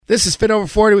This is Fit Over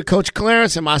 40 with Coach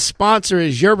Clarence, and my sponsor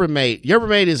is Yerba Mate. Yerba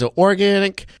Mate is an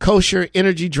organic, kosher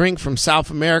energy drink from South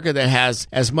America that has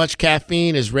as much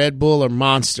caffeine as Red Bull or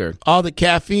Monster. All the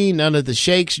caffeine, none of the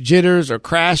shakes, jitters, or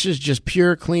crashes, just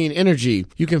pure, clean energy.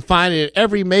 You can find it at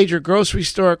every major grocery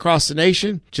store across the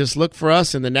nation. Just look for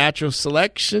us in the natural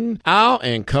selection aisle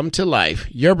and come to life.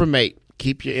 Yerba Mate.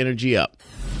 Keep your energy up.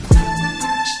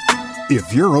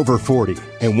 If you're over 40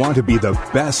 and want to be the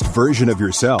best version of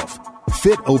yourself,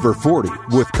 Fit Over 40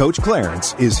 with Coach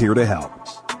Clarence is here to help.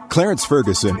 Clarence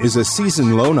Ferguson is a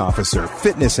seasoned loan officer,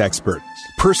 fitness expert,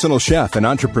 personal chef, and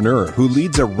entrepreneur who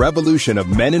leads a revolution of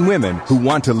men and women who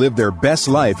want to live their best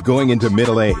life going into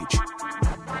middle age.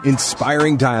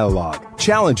 Inspiring dialogue,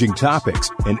 challenging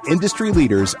topics, and industry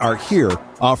leaders are here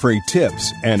offering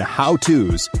tips and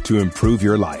how-tos to improve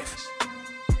your life.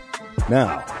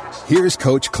 Now, here's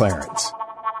Coach Clarence.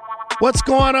 What's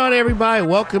going on, everybody?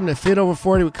 Welcome to Fit Over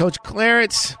 40 with Coach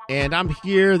Clarence. And I'm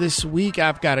here this week.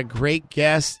 I've got a great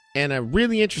guest and a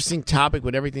really interesting topic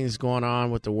with everything that's going on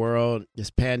with the world,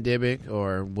 this pandemic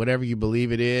or whatever you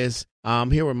believe it is. I'm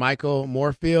here with Michael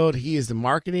Moorfield. He is the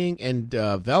marketing and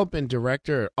development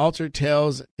director at Altered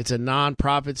Tales. It's a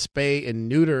nonprofit spay and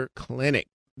neuter clinic.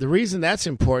 The reason that's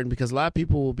important because a lot of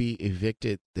people will be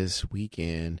evicted this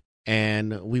weekend.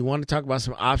 And we want to talk about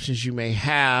some options you may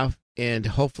have. And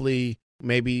hopefully,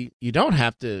 maybe you don't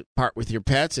have to part with your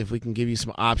pets if we can give you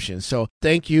some options. So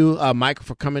thank you, Michael,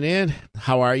 for coming in.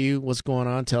 How are you? What's going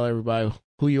on? Tell everybody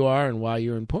who you are and why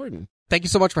you're important. Thank you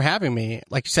so much for having me.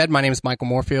 Like you said, my name is Michael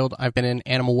Moorfield. I've been in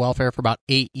animal welfare for about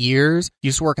 8 years.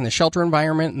 Used to work in the shelter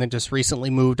environment and then just recently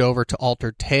moved over to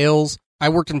Altered Tales. I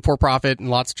worked in for-profit and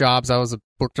lots of jobs.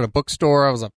 Worked at a bookstore.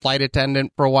 I was a flight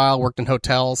attendant for a while, worked in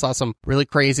hotels, saw some really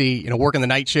crazy, working the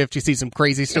night shift. You see some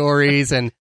crazy stories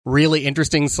and really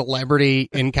interesting celebrity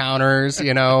encounters,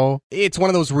 It's one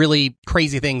of those really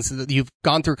crazy things that you've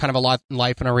gone through kind of a lot in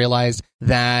life, and I realized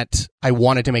that I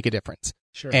wanted to make a difference.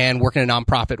 Sure. And working in a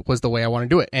nonprofit was the way I want to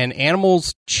do it. And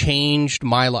animals changed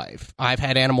my life. I've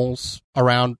had animals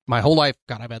around my whole life.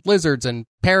 God, I've had lizards and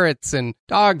parrots and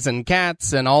dogs and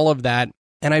cats and all of that.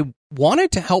 And I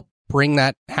wanted to help bring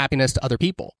that happiness to other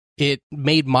people. It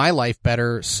made my life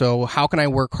better, so how can I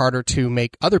work harder to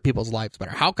make other people's lives better?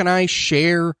 How can I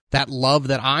share that love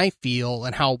that I feel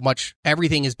and how much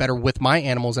everything is better with my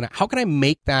animals? And how can I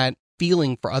make that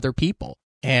feeling for other people?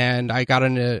 And I got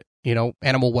into,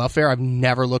 animal welfare. I've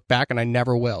never looked back, and I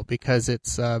never will, because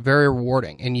it's very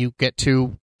rewarding, and you get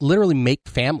to literally make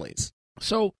families.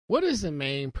 So what is the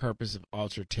main purpose of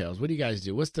Altered Tales? What do you guys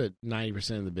do? What's the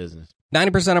 90% of the business?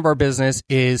 90% of our business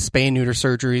is spay and neuter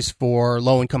surgeries for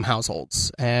low-income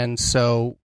households. And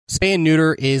so spay and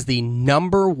neuter is the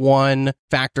number one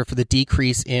factor for the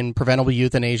decrease in preventable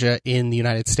euthanasia in the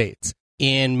United States.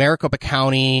 In Maricopa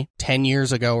County, 10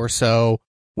 years ago or so,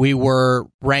 we were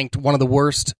ranked one of the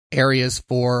worst areas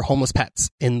for homeless pets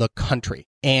in the country.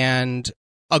 And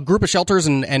a group of shelters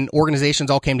and organizations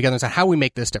all came together and said, how do we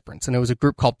make this difference? And it was a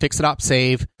group called Fix, Adopt,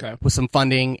 Save with some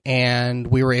funding. And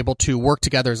we were able to work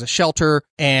together as a shelter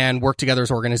and work together as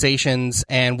organizations.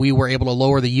 And we were able to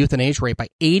lower the euthanasia rate by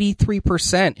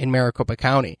 83% in Maricopa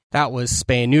County. That was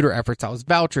spay and neuter efforts. That was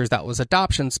vouchers. That was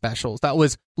adoption specials. That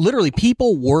was literally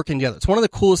people working together. It's one of the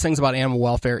coolest things about animal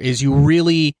welfare is you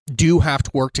really do have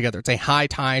to work together. It's a high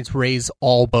tides raise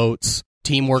all boats.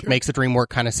 Teamwork makes the dream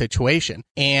work kind of situation.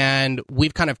 And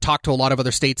we've kind of talked to a lot of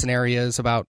other states and areas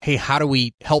about, hey, how do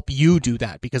we help you do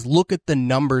that? Because look at the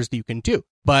numbers that you can do.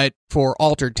 But for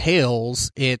Altered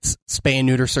Tales, it's spay and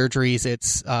neuter surgeries,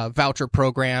 it's voucher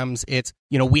programs, it's,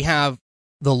 we have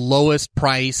the lowest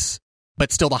price,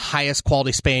 but still the highest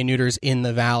quality spay and neuters in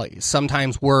the valley.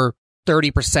 Sometimes we're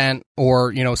 30%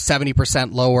 or,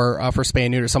 70% lower for spay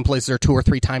and neuter. Some places are 2 or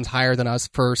 3 times higher than us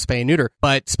for spay and neuter.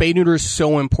 But spay and neuter is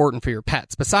so important for your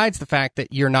pets. Besides the fact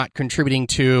that you're not contributing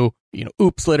to,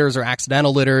 oops litters or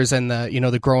accidental litters and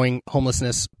the growing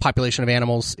homelessness population of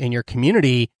animals in your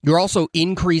community, you're also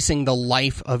increasing the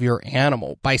life of your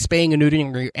animal. By spaying and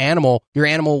neutering your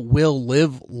animal will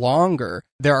live longer.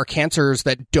 There are cancers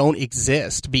that don't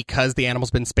exist because the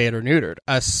animal's been spayed or neutered.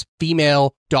 A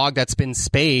female dog that's been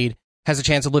spayed has a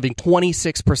chance of living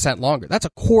 26% longer. That's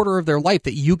a quarter of their life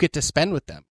that you get to spend with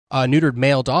them. A neutered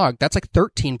male dog, that's like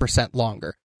 13%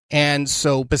 longer. And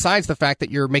so besides the fact that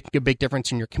you're making a big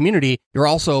difference in your community, you're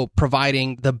also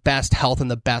providing the best health and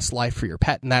the best life for your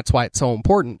pet. And that's why it's so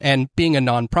important. And being a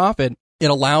nonprofit, it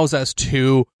allows us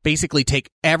to basically take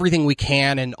everything we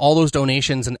can and all those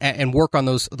donations and work on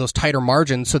those tighter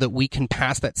margins so that we can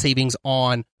pass that savings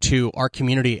on to our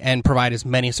community and provide as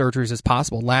many surgeries as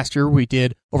possible. Last year, we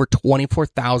did over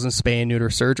 24,000 spay and neuter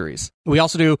surgeries. We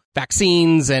also do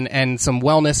vaccines and some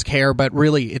wellness care, but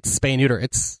really it's spay and neuter.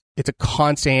 It's a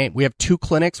constant. We have 2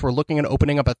 clinics. We're looking at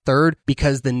opening up a 3rd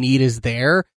because the need is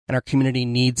there and our community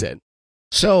needs it.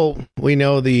 So we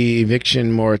know the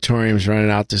eviction moratorium is running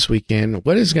out this weekend.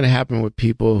 What is going to happen with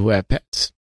people who have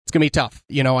pets? It's going to be tough.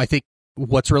 I think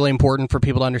what's really important for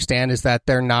people to understand is that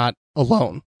they're not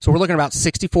alone. So we're looking at about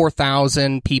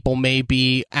 64,000 people may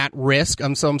be at risk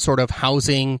of some sort of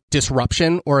housing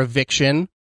disruption or eviction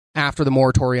after the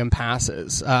moratorium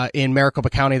passes. In Maricopa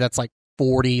County, that's like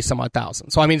 40 some odd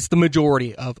thousand. So, I mean, it's the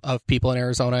majority of people in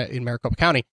Arizona in Maricopa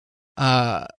County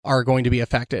are going to be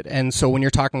affected. And so when you're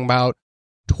talking about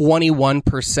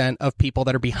 21% of people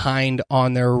that are behind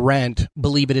on their rent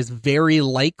believe it is very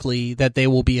likely that they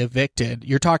will be evicted.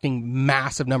 You're talking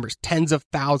massive numbers, tens of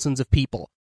thousands of people.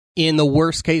 In the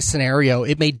worst case scenario,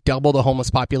 it may double the homeless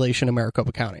population in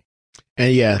Maricopa County.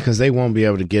 And yeah, because they won't be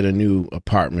able to get a new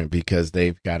apartment because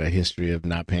they've got a history of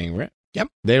not paying rent. Yep.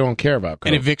 They don't care about COVID.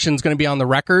 And eviction's going to be on the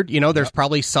record. There's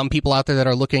probably some people out there that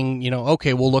are looking,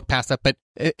 okay, we'll look past that, but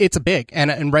it's a big,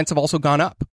 and rents have also gone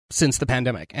up since the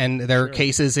pandemic. And there are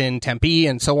cases in Tempe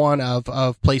and so on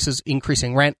of places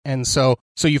increasing rent. And so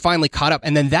you finally caught up.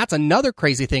 And then that's another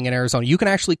crazy thing in Arizona. You can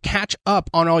actually catch up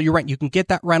on all your rent. You can get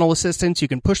that rental assistance. You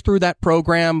can push through that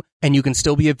program and you can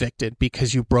still be evicted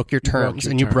because you broke your terms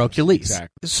and you broke your lease.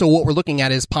 Exactly. So what we're looking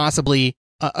at is possibly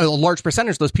a large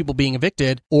percentage of those people being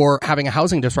evicted or having a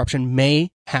housing disruption may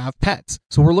have pets.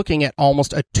 So we're looking at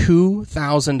almost a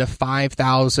 2,000 to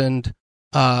 5,000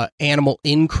 animal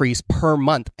increase per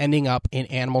month ending up in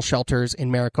animal shelters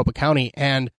in Maricopa County.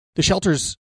 And the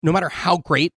shelters, no matter how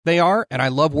great they are, and I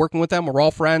love working with them, we're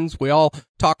all friends, we all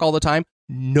talk all the time,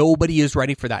 nobody is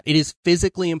ready for that. It is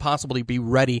physically impossible to be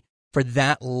ready for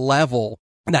that level,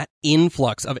 that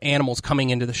influx of animals coming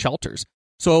into the shelters.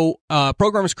 So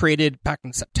program was created back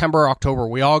in September, October.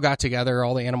 We all got together,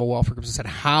 all the animal welfare groups, and said,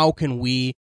 how can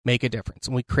we make a difference?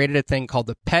 And we created a thing called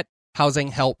the Pet Housing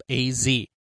Help AZ.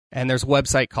 And there's a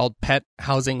website called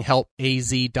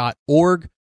pethousinghelpaz.org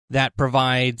that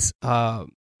provides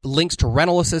links to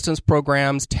rental assistance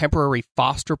programs, temporary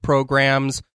foster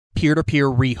programs, peer-to-peer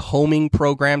rehoming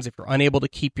programs if you're unable to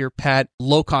keep your pet,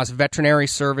 low-cost veterinary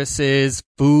services,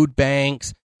 food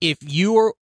banks. If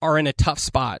you are in a tough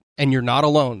spot and you're not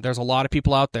alone, there's a lot of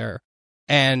people out there,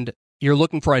 and you're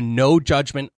looking for a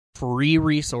no-judgment, free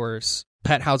resource,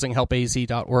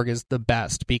 pethousinghelpaz.org is the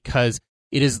best because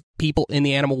it is people in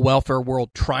the animal welfare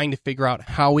world trying to figure out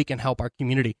how we can help our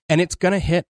community. And it's going to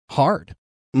hit hard.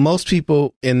 Most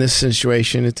people in this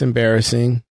situation, it's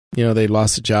embarrassing. They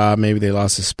lost a job. Maybe they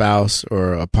lost a spouse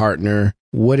or a partner.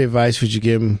 What advice would you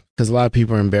give them? Because a lot of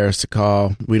people are embarrassed to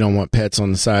call. We don't want pets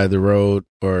on the side of the road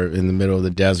or in the middle of the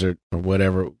desert or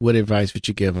whatever. What advice would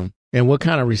you give them? And what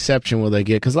kind of reception will they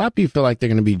get? Because a lot of people feel like they're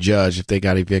going to be judged if they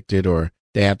got evicted or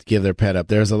they have to give their pet up.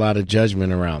 There's a lot of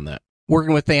judgment around that.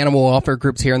 Working with the animal welfare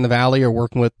groups here in the Valley or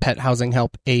working with Pet Housing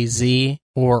Help AZ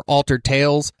or Altered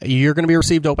Tales, you're going to be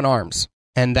received open arms.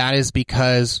 And that is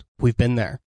because we've been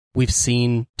there. We've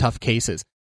seen tough cases.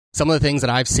 Some of the things that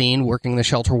I've seen working in the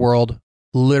shelter world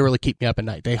literally keep me up at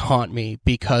night. They haunt me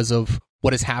because of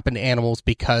what has happened to animals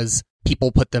because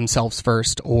people put themselves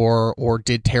first or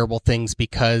did terrible things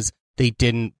because they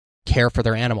didn't care for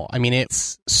their animal. I mean,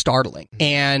 it's startling.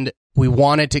 And we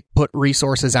wanted to put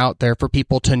resources out there for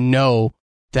people to know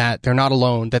that they're not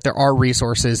alone, that there are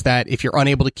resources, that if you're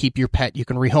unable to keep your pet, you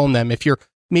can rehome them. If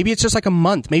maybe it's just like a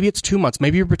month, maybe it's 2 months,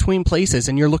 maybe you're between places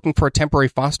and you're looking for a temporary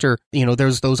foster,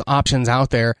 there's those options out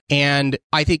there. And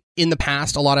I think in the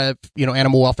past, a lot of,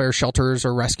 animal welfare shelters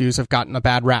or rescues have gotten a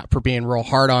bad rap for being real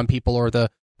hard on people or the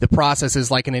process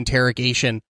is like an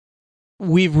interrogation.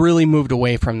 We've really moved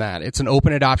away from that. It's an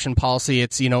open adoption policy.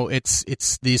 It's,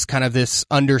 it's this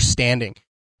understanding.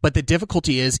 But the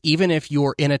difficulty is, even if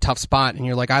you're in a tough spot and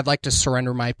you're like, I'd like to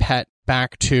surrender my pet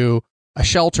back to a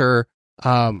shelter,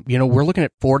 we're looking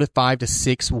at 4 to 5 to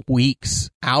 6 weeks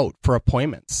out for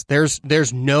appointments. There's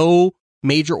no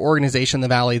major organization in the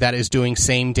Valley that is doing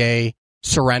same day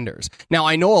surrenders. Now,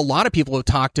 I know a lot of people have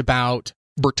talked about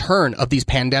return of these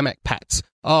pandemic pets.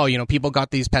 Oh, people got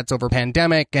these pets over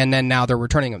pandemic and then now they're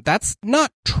returning them. That's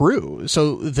not true.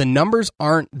 So the numbers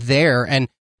aren't there. And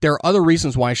there are other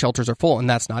reasons why shelters are full, and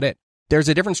that's not it. There's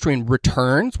a difference between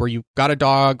returns, where you got a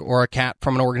dog or a cat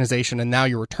from an organization and now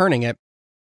you're returning it,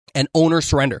 and owner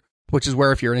surrender, which is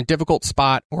where if you're in a difficult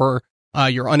spot or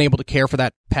you're unable to care for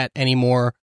that pet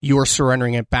anymore, you are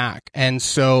surrendering it back. And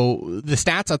so the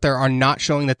stats out there are not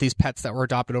showing that these pets that were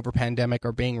adopted over pandemic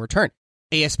are being returned.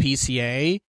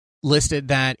 ASPCA listed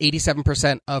that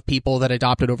 87% of people that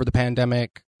adopted over the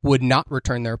pandemic would not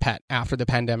return their pet after the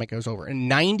pandemic goes over.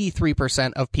 And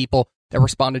 93% of people that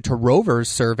responded to Rover's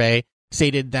survey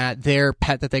stated that their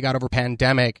pet that they got over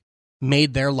pandemic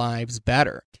made their lives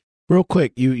better. Real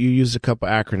quick, you used a couple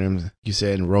acronyms. You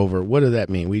said in Rover. What does that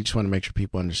mean? We just want to make sure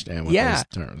people understand what those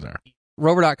terms are.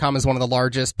 Rover.com is one of the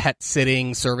largest pet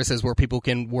sitting services where people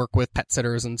can work with pet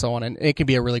sitters and so on. And it can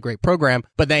be a really great program,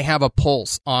 but they have a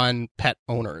pulse on pet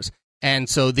owners. And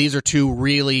so these are two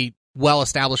really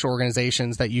well-established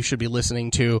organizations that you should be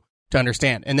listening to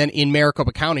understand. And then in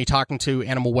Maricopa County, talking to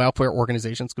animal welfare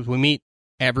organizations, because we meet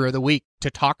every other week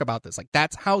to talk about this. Like,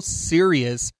 that's how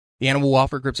serious the animal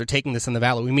welfare groups are taking this in the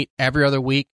Valley. We meet every other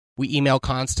week. We email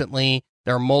constantly.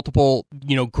 There are multiple,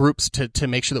 groups to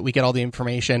make sure that we get all the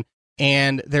information.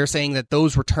 And they're saying that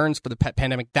those returns for the pet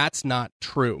pandemic, that's not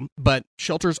true. But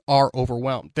shelters are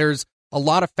overwhelmed. There's a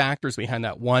lot of factors behind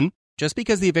that. One, just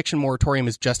because the eviction moratorium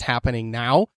is just happening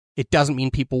now, it doesn't mean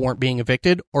people weren't being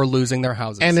evicted or losing their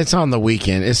houses. And it's on the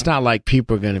weekend. It's not like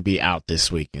people are going to be out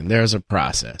this weekend. There's a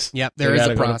process. Yep, there is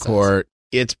a process. Go to court.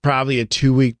 It's probably a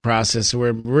 2-week process. So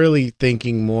we're really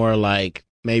thinking more like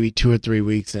maybe 2 or 3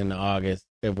 weeks in August,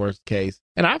 at worst case.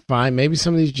 And I find maybe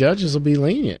some of these judges will be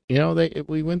lenient.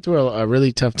 We went through a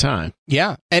really tough time.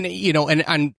 Yeah. And,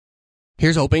 and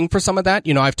here's hoping for some of that.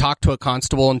 I've talked to a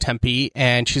constable in Tempe,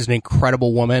 and she's an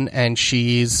incredible woman, and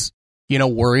she's,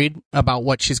 worried about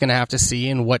what she's going to have to see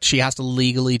and what she has to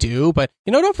legally do. But,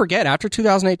 don't forget, after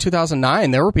 2008,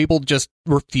 2009, there were people just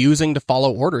refusing to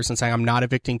follow orders and saying, I'm not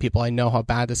evicting people. I know how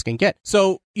bad this can get.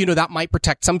 So, that might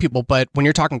protect some people. But when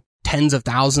you're talking tens of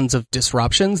thousands of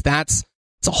disruptions, it's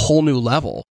a whole new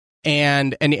level.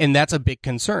 And that's a big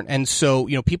concern. And so,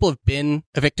 people have been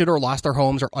evicted or lost their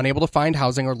homes or unable to find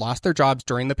housing or lost their jobs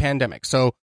during the pandemic.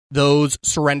 So those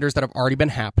surrenders that have already been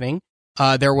happening,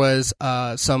 there was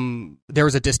a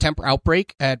distemper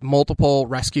outbreak at multiple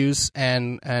rescues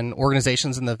and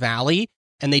organizations in the Valley,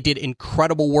 and they did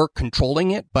incredible work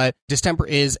controlling it. But distemper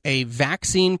is a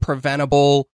vaccine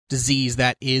preventable disease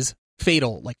that is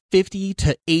fatal, like 50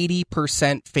 to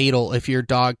 80% fatal if your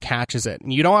dog catches it.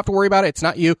 And you don't have to worry about it. It's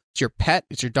not you. It's your pet.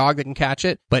 It's your dog that can catch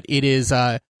it. But it is,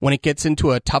 when it gets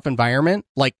into a tough environment,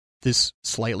 like this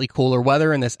slightly cooler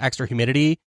weather and this extra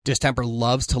humidity, distemper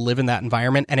loves to live in that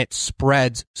environment, and it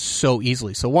spreads so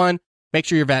easily. So one, make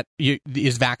sure your vet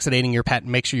is vaccinating your pet,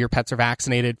 and make sure your pets are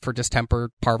vaccinated for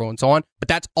distemper, parvo, and so on. But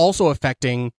that's also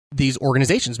affecting these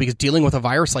organizations, because dealing with a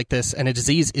virus like this and a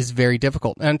disease is very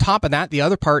difficult. And on top of that, the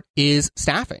other part is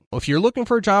staffing. If you're looking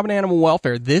for a job in animal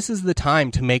welfare, this is the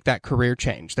time to make that career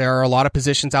change. There are a lot of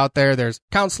positions out there. There's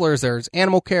counselors, there's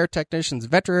animal care technicians,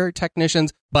 veterinary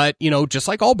technicians. But, just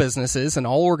like all businesses and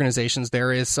all organizations,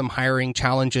 there is some hiring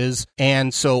challenges.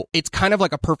 And so it's kind of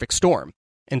like a perfect storm.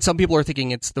 And some people are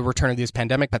thinking it's the return of these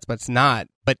pandemic pets, but it's not.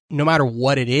 But no matter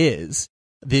what it is,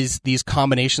 these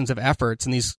combinations of efforts,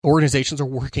 and these organizations are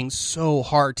working so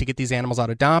hard to get these animals out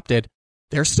adopted,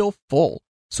 they're still full.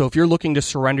 So if you're looking to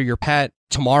surrender your pet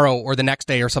tomorrow or the next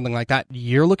day or something like that,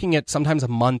 you're looking at sometimes a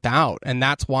month out. And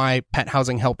that's why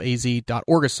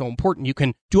PetHousingHelpAZ.org is so important. You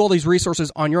can do all these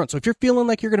resources on your own. So if you're feeling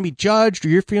like you're going to be judged, or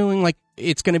you're feeling like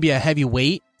it's going to be a heavy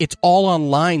weight, it's all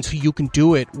online, so you can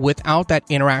do it without that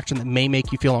interaction that may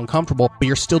make you feel uncomfortable, but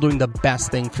you're still doing the best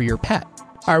thing for your pet.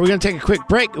 All right, we're going to take a quick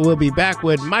break. We'll be back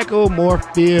with Michael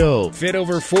Moorfield. Fit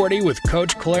Over 40 with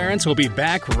Coach Clarence will be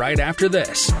back right after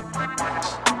this.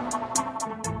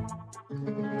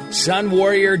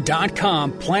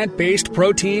 Sunwarrior.com plant-based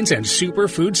proteins and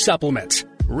superfood supplements.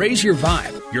 Raise your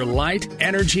vibe, your light,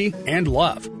 energy, and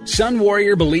love. Sun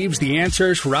Warrior believes the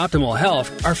answers for optimal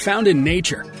health are found in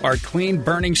nature. Our clean,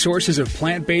 burning sources of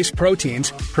plant-based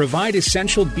proteins provide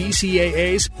essential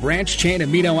BCAAs, branched-chain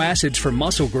amino acids for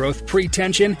muscle growth,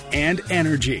 pre-tension, and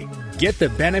energy. Get the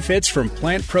benefits from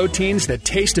plant proteins that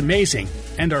taste amazing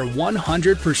and are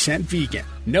 100% vegan.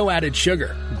 No added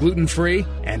sugar, gluten-free,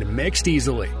 and mixed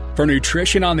easily. For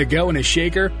nutrition on the go in a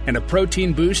shaker and a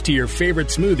protein boost to your favorite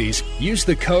smoothies, use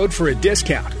the code for a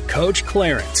discount, Coach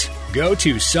Clarence. Go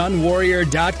to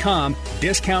sunwarrior.com,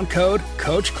 discount code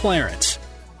Coach Clarence.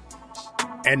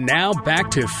 And now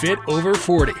back to Fit Over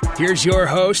 40. Here's your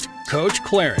host, Coach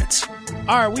Clarence.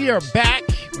 All right, we are back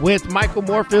with Michael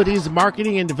Moorfield. He's the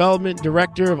Marketing and Development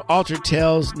Director of Altered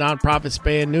Tales nonprofit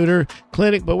spay and neuter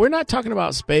clinic. But we're not talking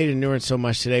about spay and neuter so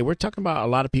much today. We're talking about a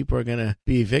lot of people are going to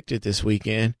be evicted this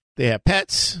weekend. They have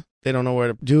pets. They don't know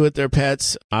where to do with their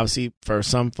pets. Obviously, for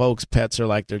some folks, pets are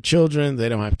like their children. They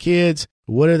don't have kids.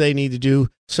 What do they need to do?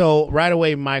 So right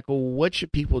away, Michael, what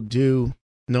should people do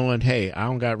knowing, hey, I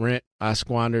don't got rent, I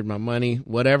squandered my money,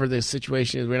 whatever the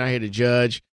situation is, we're not here to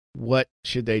judge. What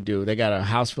should they do? They got a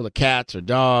house full of cats or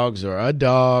dogs, or a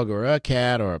dog or a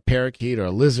cat or a parakeet or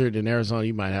a lizard. In Arizona,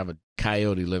 you might have a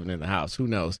coyote living in the house. Who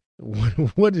knows?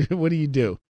 What do you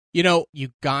do? You know, you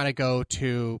got to go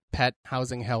to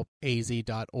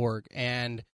pethousinghelpaz.org.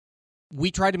 And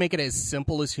we try to make it as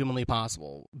simple as humanly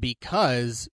possible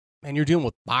because, man, you're dealing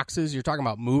with boxes. You're talking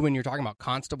about moving. You're talking about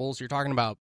constables. You're talking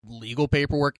about legal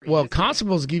paperwork. Well,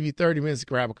 constables give you 30 minutes to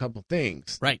grab a couple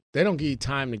things. Right. They don't give you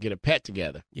time to get a pet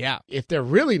together. Yeah. If they're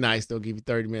really nice, they'll give you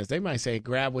 30 minutes. They might say,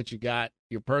 grab what you got,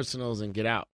 your personals, and get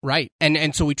out. Right.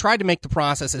 And so we tried to make the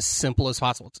process as simple as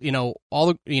possible. You know,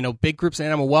 all the, you know, big groups in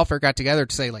animal welfare got together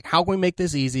to say, like, how can we make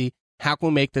this easy? How can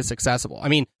we make this accessible? I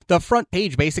mean, the front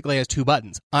page basically has 2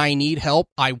 buttons. I need help.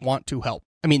 I want to help.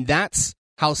 I mean, that's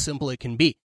how simple it can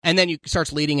be. And then you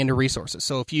start leading into resources.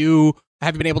 So if you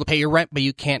haven't been able to pay your rent, but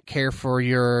you can't care for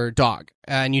your dog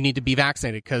and you need to be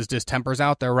vaccinated because distemper's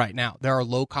out there right now, there are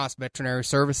low-cost veterinary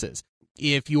services.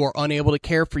 If you are unable to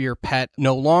care for your pet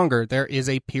no longer, there is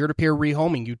a peer-to-peer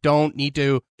rehoming. You don't need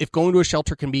to, if going to a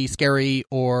shelter can be scary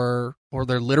or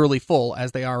they're literally full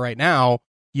as they are right now,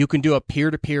 you can do a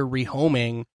peer-to-peer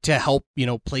rehoming to help, you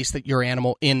know, place your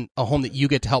animal in a home that you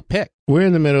get to help pick. We're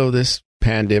in the middle of this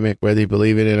pandemic, whether you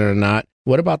believe in it or not.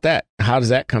 What about that? How does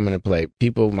that come into play?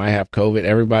 People might have COVID.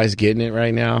 Everybody's getting it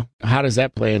right now. How does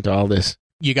that play into all this?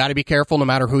 You got to be careful no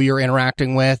matter who you're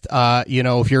interacting with. You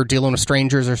know, if you're dealing with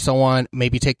strangers or so on,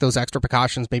 maybe take those extra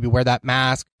precautions, maybe wear that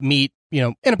mask, meet, you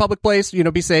know, in a public place, you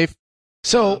know, be safe.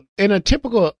 So in a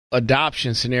typical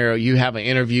adoption scenario, you have an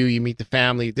interview, you meet the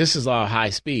family. This is all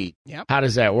high speed. Yep. How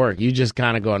does that work? You just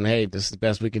kind of going, hey, this is the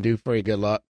best we can do for you. Good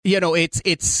luck. You know,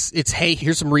 it's hey,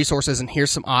 here's some resources and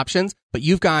here's some options, but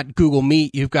you've got Google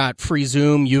Meet, you've got free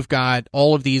Zoom, you've got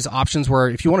all of these options where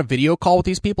if you want a video call with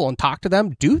these people and talk to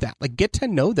them, do that. Like, get to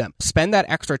know them. Spend that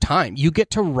extra time. You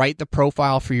get to write the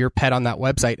profile for your pet on that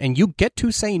website and you get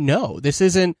to say no. This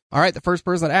isn't, all right, the first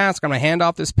person that asks, I'm going to hand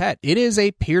off this pet. It is a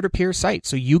peer-to-peer site,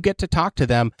 so you get to talk to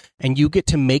them and you get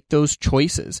to make those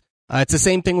choices. It's the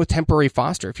same thing with temporary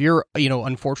foster. If you're, you know,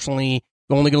 unfortunately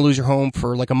only going to lose your home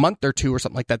for like a month or 2 or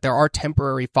something like that, there are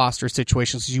temporary foster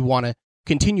situations you want to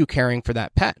continue caring for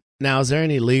that pet. Now, is there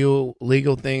any legal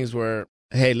things where,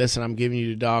 hey, listen, I'm giving you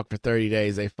the dog for 30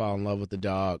 days. They fall in love with the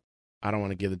dog. I don't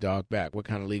want to give the dog back. What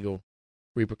kind of legal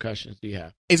repercussions do you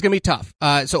have? It's going to be tough.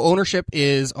 So ownership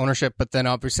is ownership, but then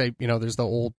obviously, you know, there's the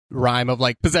old rhyme of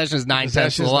like possession is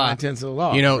 9/10 of the law. 9/10 of the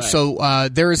law. You know, right. So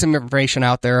there is some information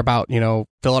out there about, you know,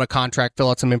 fill out a contract, fill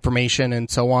out some information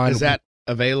and so on. Is that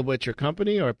available at your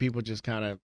company, or are people just kind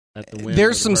of at the whim?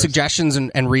 There's some suggestions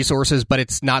and resources, but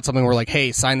it's not something we're like,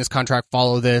 hey, sign this contract,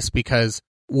 follow this, because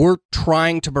we're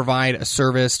trying to provide a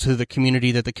service to the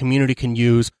community that the community can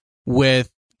use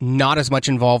with not as much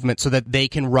involvement so that they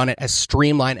can run it as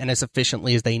streamlined and as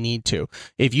efficiently as they need to.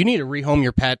 If you need to rehome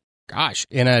your pet, gosh,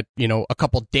 in a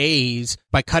couple days,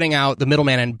 by cutting out the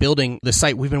middleman and building the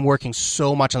site, we've been working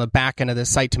so much on the back end of this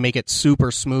site to make it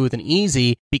super smooth and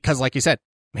easy because, like you said,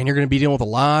 man, you're going to be dealing with a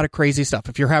lot of crazy stuff.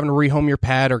 If you're having to rehome your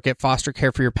pet or get foster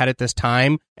care for your pet at this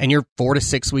time, and you're 4 to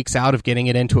 6 weeks out of getting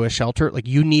it into a shelter, like,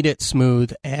 you need it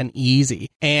smooth and easy.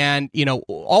 And, you know,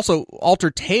 also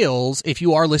Alter Tales, if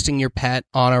you are listing your pet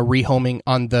on a rehoming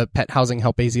on the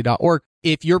pethousinghelpaz.org,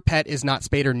 if your pet is not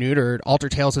spayed or neutered, Alter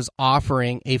Tales is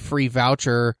offering a free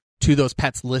voucher to those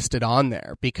pets listed on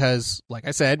there because, like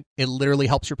I said, it literally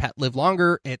helps your pet live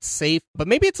longer. It's safe, but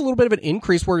maybe it's a little bit of an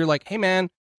increase where you're like, hey, man,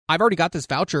 I've already got this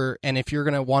voucher, and if you're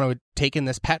going to want to take in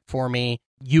this pet for me,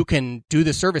 you can do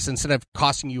this service instead of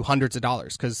costing you hundreds of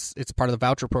dollars because it's part of the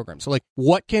voucher program. So, like,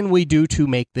 what can we do to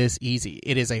make this easy?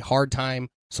 It is a hard time,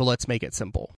 so let's make it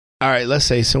simple. All right, let's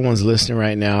say someone's listening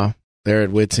right now. They're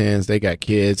at wit's ends. They got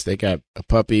kids. They got a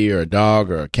puppy or a dog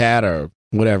or a cat or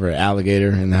whatever,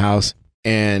 alligator in the house,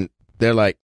 and they're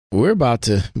like, we're about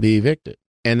to be evicted.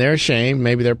 And they're ashamed.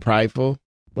 Maybe they're prideful.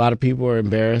 A lot of people are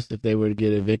embarrassed if they were to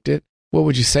get evicted. What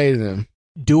would you say to them?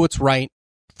 Do what's right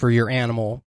for your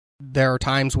animal. There are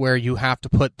times where you have to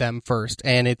put them first,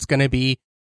 and it's going to be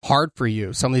hard for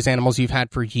you. Some of these animals you've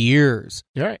had for years.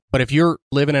 You're right. But if you're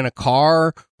living in a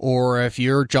car or if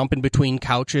you're jumping between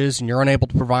couches and you're unable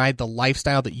to provide the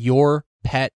lifestyle that your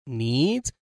pet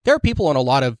needs, there are people in a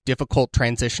lot of difficult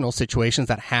transitional situations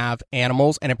that have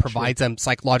animals, and it provides them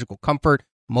psychological comfort,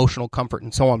 emotional comfort,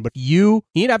 and so on. But you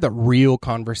need to have that real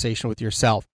conversation with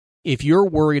yourself. If you're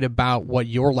worried about what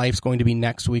your life's going to be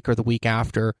next week or the week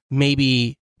after,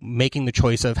 maybe making the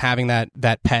choice of having that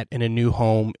pet in a new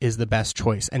home is the best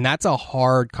choice. And that's a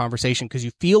hard conversation because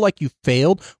you feel like you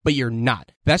failed, but you're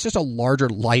not. That's just a larger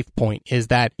life point, is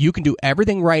that you can do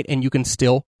everything right and you can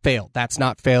still fail. That's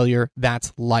not failure.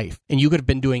 That's life. And you could have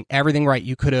been doing everything right.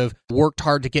 You could have worked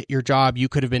hard to get your job. You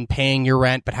could have been paying your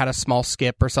rent, but had a small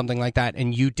skip or something like that.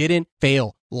 And you didn't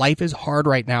fail. Life is hard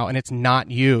right now, and it's not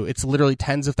you. It's literally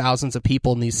tens of thousands of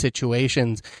people in these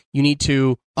situations. You need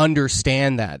to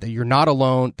understand that you're not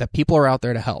alone, that people are out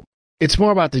there to help. It's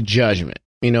more about the judgment.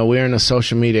 We're in a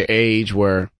social media age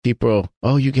where people,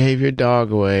 oh, you gave your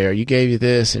dog away, or you gave you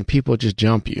this, and people just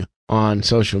jump you on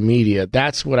social media.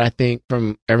 That's what I think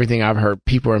from everything I've heard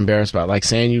people are embarrassed about, like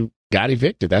saying you got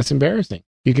evicted. That's embarrassing.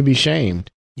 You can be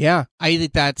shamed. Yeah, I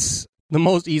think that's the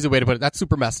most easy way to put it. That's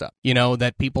super messed up,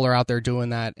 that people are out there doing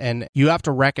that. And you have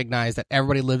to recognize that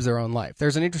everybody lives their own life.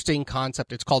 There's an interesting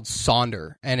concept. It's called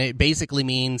Sonder. And it basically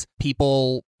means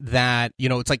people that,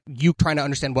 it's like you trying to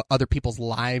understand what other people's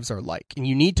lives are like. And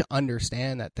you need to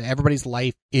understand that everybody's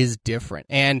life is different.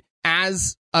 And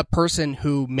as a person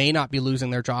who may not be losing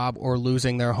their job or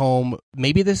losing their home,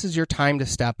 maybe this is your time to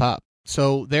step up.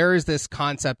 So there is this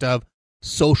concept of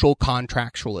social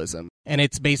contractualism. And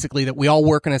it's basically that we all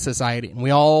work in a society and we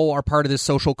all are part of this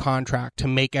social contract to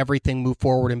make everything move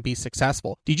forward and be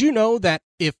successful. Did you know that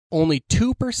if only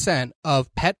 2%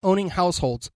 of pet-owning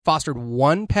households fostered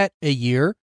one pet a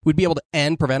year, we'd be able to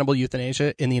end preventable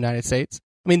euthanasia in the United States?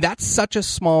 I mean, that's such a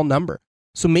small number.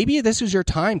 So maybe this is your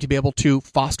time to be able to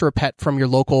foster a pet from your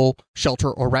local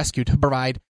shelter or rescue to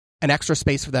provide an extra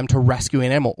space for them to rescue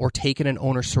an animal or take in an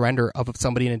owner surrender of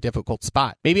somebody in a difficult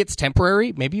spot. Maybe it's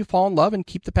temporary. Maybe you fall in love and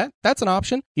keep the pet. That's an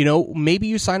option. Maybe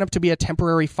you sign up to be a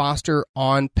temporary foster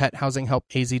on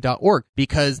pethousinghelpaz.org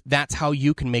because that's how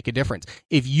you can make a difference.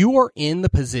 If you are in the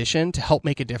position to help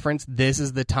make a difference, this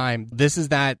is the time. This is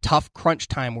that tough crunch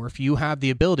time where if you have the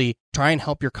ability, try and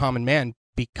help your common man,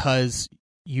 because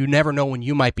you never know when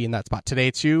you might be in that spot. Today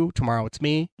it's you, tomorrow it's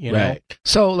me, Right.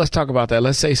 So let's talk about that.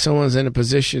 Let's say someone's in a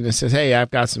position that says, hey, I've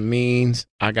got some means,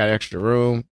 I got extra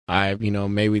room,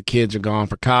 maybe kids are gone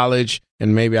for college,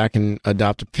 and maybe I can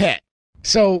adopt a pet.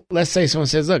 So let's say someone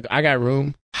says, look, I got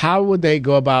room. How would they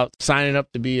go about signing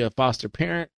up to be a foster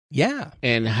parent? Yeah.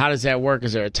 And how does that work?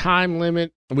 Is there a time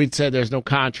limit? We'd said there's no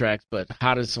contracts, but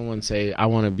how does someone say, I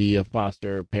want to be a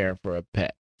foster parent for a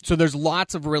pet? So there's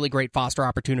lots of really great foster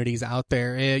opportunities out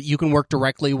there. You can work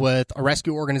directly with a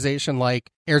rescue organization like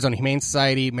Arizona Humane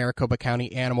Society, Maricopa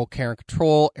County Animal Care and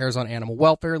Control, Arizona Animal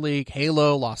Welfare League,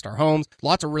 HALO, Lost Our Homes.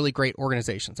 Lots of really great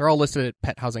organizations. They're all listed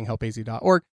at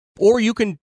pethousinghelpaz.org. Or you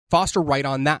can foster right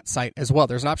on that site as well.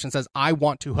 There's an option that says, I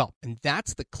want to help. And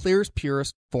that's the clearest,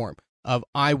 purest form of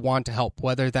I want to help,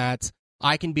 whether that's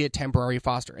I can be a temporary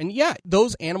foster. And yeah,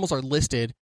 those animals are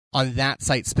listed on that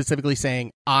site specifically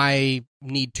saying, I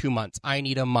need 2 months, I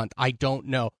need a month, I don't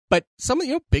know. But some of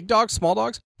big dogs, small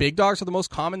dogs, big dogs are the most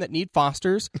common that need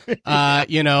fosters. I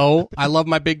love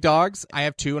my big dogs. I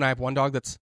have 2 and I have 1 dog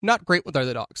that's not great with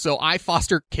other dogs. So I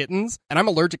foster kittens, and I'm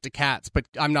allergic to cats, but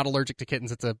I'm not allergic to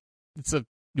kittens. It's a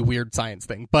weird science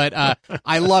thing, but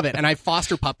I love it. And I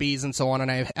foster puppies and so on.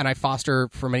 And I foster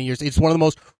for many years. It's one of the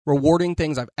most rewarding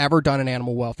things I've ever done in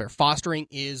animal welfare. Fostering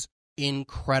is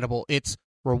incredible. It's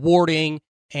rewarding,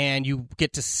 and you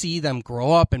get to see them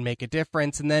grow up and make a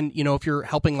difference. And then, if you're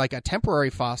helping like a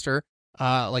temporary foster,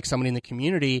 like somebody in the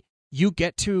community, you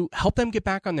get to help them get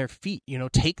back on their feet,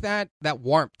 take that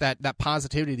warmth, that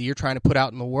positivity that you're trying to put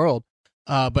out in the world.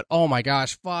 But oh my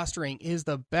gosh, fostering is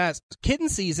the best. Kitten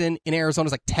season in Arizona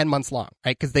is like 10 months long,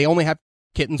 right? Because they only have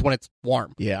kittens when it's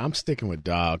warm. Yeah, I'm sticking with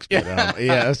dogs, but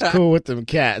yeah, it's cool with them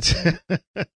cats.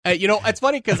 It's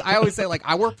funny because I always say, like,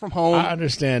 I work from home. I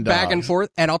understand dogs. Back and forth,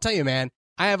 and I'll tell you, man,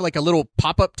 I have like a little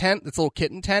pop-up tent, this little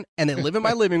kitten tent, and they live in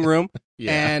my living room,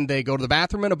 and they go to the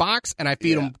bathroom in a box, and I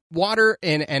feed them water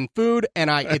and food,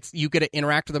 and you get to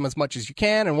interact with them as much as you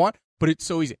can and want, but it's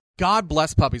so easy. God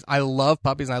bless puppies. I love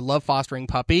puppies and I love fostering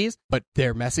puppies, but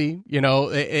they're messy.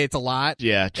 It's a lot.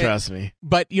 Yeah, trust me.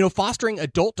 But, fostering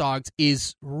adult dogs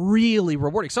is really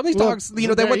rewarding. Some of these dogs, they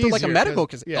went through like a medical,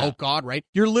 oh God, right?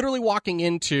 You're literally walking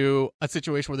into a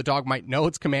situation where the dog might know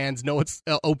its commands, know its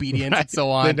obedience, and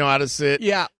so on. They know how to sit.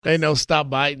 Yeah. They know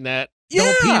stop biting that. Yeah.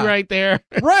 Don't pee right there.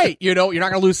 Right. You're not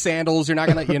going to lose sandals. You're not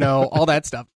going to, all that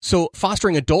stuff. So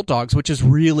fostering adult dogs, which is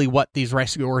really what these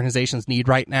rescue organizations need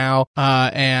right now,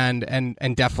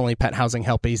 and definitely Pet Housing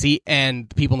Help AZ and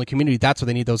the people in the community, that's what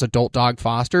they need, those adult dog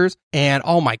fosters. And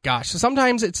oh my gosh, so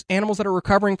sometimes it's animals that are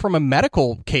recovering from a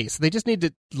medical case. They just need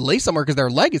to lay somewhere because their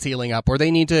leg is healing up, or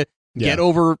they need to get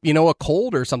over, a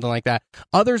cold or something like that.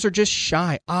 Others are just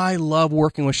shy. I love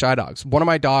working with shy dogs. One of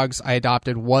my dogs I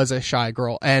adopted was a shy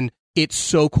girl, and it's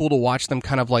so cool to watch them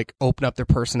kind of like open up their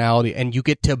personality, and you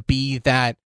get to be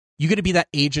that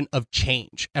agent of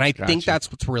change. And I think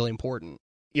that's what's really important.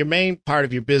 Your main part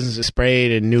of your business is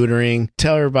spraying and neutering.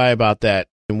 Tell everybody about that.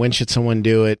 And when should someone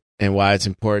do it and why it's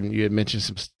important? You had mentioned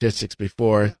some statistics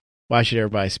before. Why should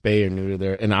everybody spay or neuter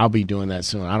there? And I'll be doing that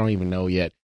soon. I don't even know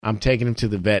yet. I'm taking him to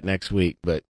the vet next week,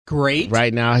 but great.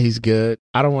 Right now, he's good.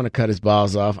 I don't want to cut his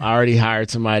balls off. I already hired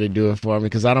somebody to do it for me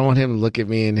because I don't want him to look at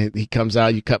me and he comes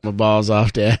out, you cut my balls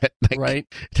off, Dad. Like, right.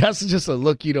 That's just a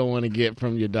look you don't want to get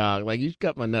from your dog. Like, you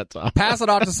cut my nuts off. Pass it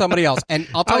off to somebody else. And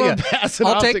I'll tell you,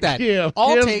 I'll take that.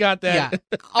 Kim's got that.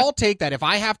 Yeah, I'll take that. If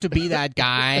I have to be that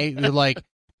guy, you're like,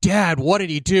 Dad, what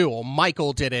did he do? Well,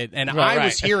 Michael did it, and I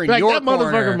was here in like your that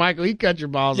corner. Motherfucker, Michael, he cut your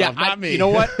balls off, not me. You know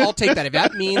what? I'll take that. If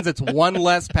that means it's one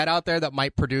less pet out there that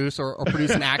might produce or produce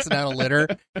an accidental litter,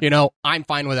 I'm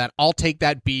fine with that. I'll take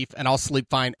that beef, and I'll sleep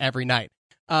fine every night.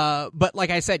 But like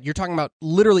I said, you're talking about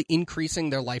literally increasing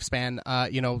their lifespan.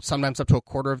 Sometimes up to a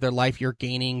quarter of their life you're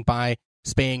gaining by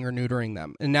spaying or neutering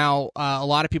them. And now a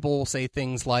lot of people will say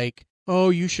things like,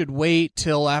 oh, you should wait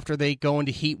till after they go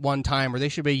into heat one time, or they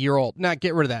should be a year old. Nah,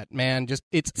 get rid of that, man.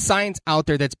 It's science out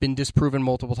there that's been disproven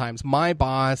multiple times. My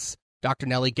boss, Dr.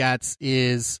 Nellie Getz,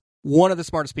 is one of the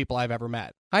smartest people I've ever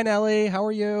met. Hi, Nellie. How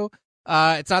are you?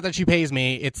 It's not that she pays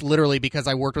me. It's literally because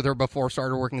I worked with her before I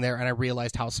started working there, and I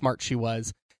realized how smart she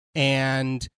was.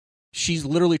 And she's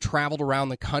literally traveled around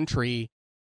the country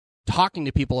talking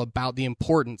to people about the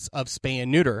importance of spay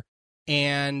and neuter.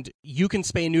 And you can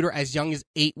spay and neuter as young as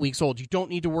 8 weeks old. You don't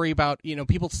need to worry about,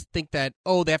 people think that,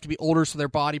 they have to be older so their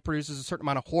body produces a certain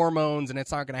amount of hormones and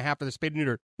it's not going to happen. They're spayed and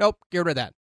neutered. Nope, get rid of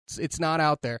that. It's not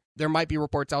out there. There might be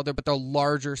reports out there, but the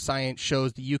larger science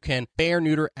shows that you can spay or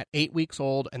neuter at 8 weeks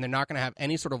old, and they're not going to have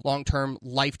any sort of long-term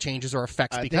life changes or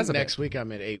effects because of it. Next week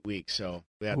I'm at 8 weeks, so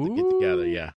we have to get together.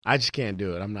 Yeah, I just can't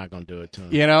do it. I'm not going to do it to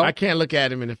him. I can't look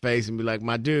at him in the face and be like,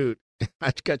 my dude,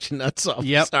 I cut your nuts off.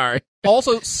 Yep. Sorry.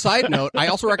 Also, side note, I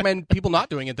also recommend people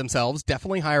not doing it themselves.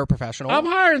 Definitely hire a professional. I'm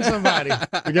hiring somebody.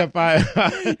 I'm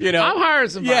hiring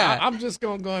somebody. Yeah. I'm just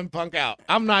going to go and punk out.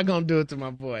 I'm not going to do it to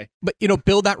my boy. But,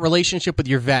 build that relationship with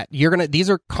your vet. These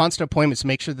are constant appointments to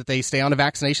make sure that they stay on a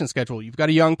vaccination schedule. You've got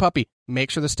a young puppy. Make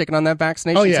sure they're sticking on that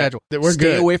vaccination schedule. We're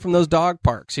Stay away from those dog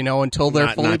parks, until they're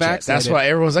fully vaccinated. That's why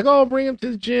everyone's like, oh, bring him to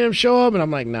the gym, show up. And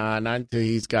I'm like, nah, not until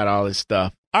he's got all his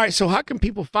stuff. All right, so how can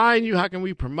people find you? How can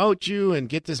we promote you and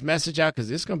get this message out? Because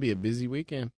it's going to be a busy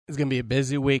weekend. It's going to be a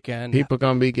busy weekend. People are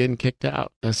going to be getting kicked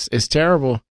out. It's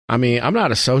terrible. I mean, I'm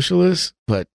not a socialist,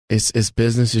 but it's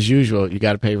business as usual. You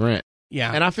got to pay rent.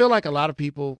 Yeah. And I feel like a lot of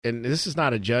people, and this is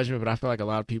not a judgment, but I feel like a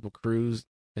lot of people cruised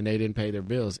and they didn't pay their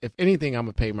bills. If anything, I'm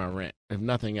going to pay my rent, if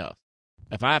nothing else.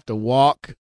 If I have to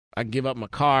walk, I give up my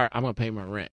car, I'm going to pay my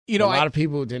rent. A lot of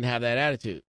people didn't have that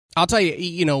attitude. I'll tell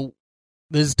you,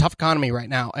 this is a tough economy right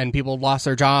now, and people have lost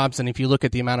their jobs. And if you look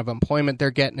at the amount of employment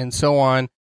they're getting and so on,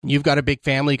 you've got a big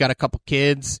family, you got a couple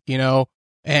kids,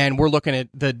 and we're looking at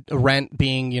the rent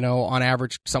being, on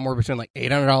average somewhere between like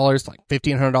 $800, like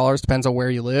 $1,500, depends on where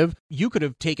you live. You could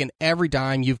have taken every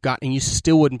dime you've got and you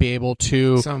still wouldn't be able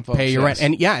to pay your rent.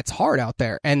 And yeah, it's hard out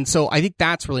there. And so I think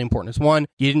that's really important. Is one,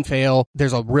 you didn't fail.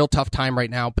 There's a real tough time right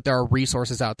now, but there are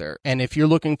resources out there. And if you're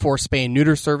looking for spay and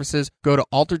neuter services, go to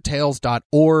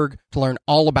alteredtales.org to learn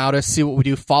all about us, see what we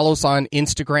do. Follow us on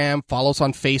Instagram, follow us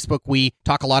on Facebook. We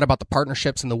talk a lot about the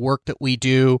partnerships and the work that we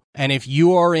do. And if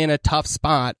you are in a tough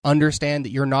spot, understand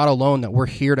that you're not alone, that we're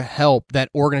here to help, that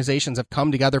organizations have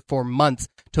come together for months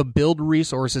to build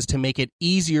resources to make it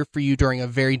easier for you during a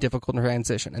very difficult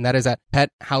transition. And that is at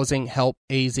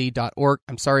pethousinghelpaz.org.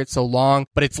 I'm sorry it's so long,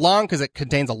 but it's long because it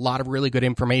contains a lot of really good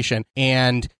information.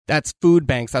 And that's food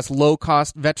banks, that's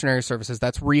low-cost veterinary services,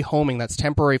 that's rehoming, that's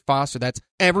temporary foster, that's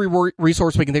every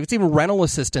resource we can think. It's even rental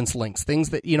assistance links, things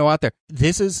that, out there.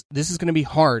 This is going to be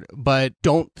hard, but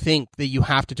don't think that you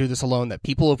have to do this alone, that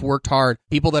people have worked hard,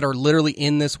 people that are literally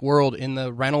in this world, in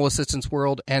the rental assistance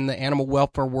world and the animal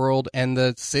welfare world and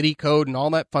the city code and all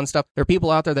that fun stuff. There are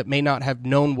people out there that may not have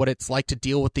known what it's like to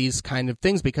deal with these kind of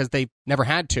things because they've never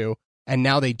had to, and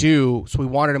now they do. So we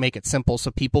wanted to make it simple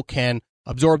so people can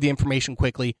absorb the information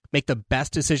quickly, make the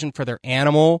best decision for their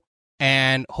animal,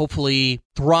 and hopefully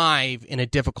thrive in a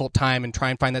difficult time and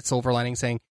try and find that silver lining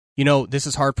saying, this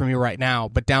is hard for me right now,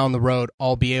 but down the road,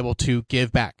 I'll be able to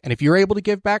give back. And if you're able to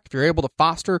give back, if you're able to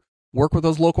foster, work with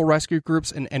those local rescue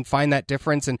groups and find that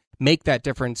difference and make that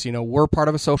difference. We're part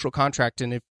of a social contract.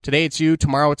 And if today it's you,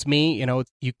 tomorrow it's me,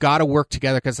 you got to work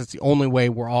together because it's the only way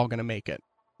we're all going to make it.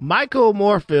 Michael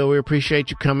Moorfield, we appreciate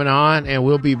you coming on, and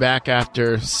we'll be back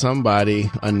after somebody,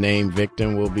 unnamed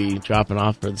victim, will be dropping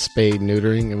off for the spade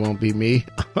neutering. It won't be me.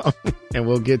 And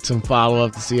we'll get some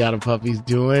follow-up to see how the puppy's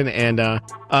doing. And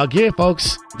again,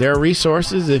 folks, there are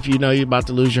resources. If you know you're about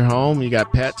to lose your home, you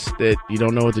got pets that you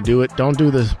don't know what to do with, don't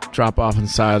do the drop off on the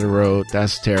side of the road.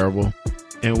 That's terrible.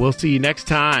 And we'll see you next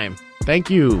time. Thank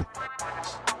you.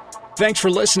 Thanks for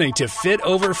listening to Fit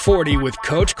Over 40 with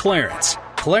Coach Clarence.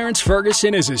 Clarence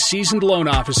Ferguson is a seasoned loan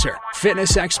officer,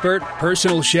 fitness expert,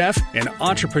 personal chef, and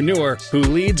entrepreneur who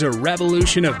leads a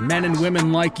revolution of men and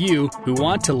women like you who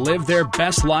want to live their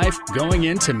best life going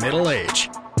into middle age.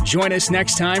 Join us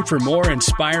next time for more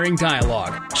inspiring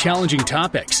dialogue, challenging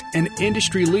topics, and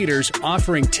industry leaders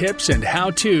offering tips and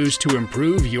how-tos to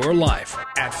improve your life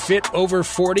at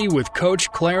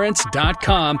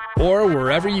fitover40withcoachclarence.com or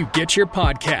wherever you get your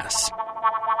podcasts.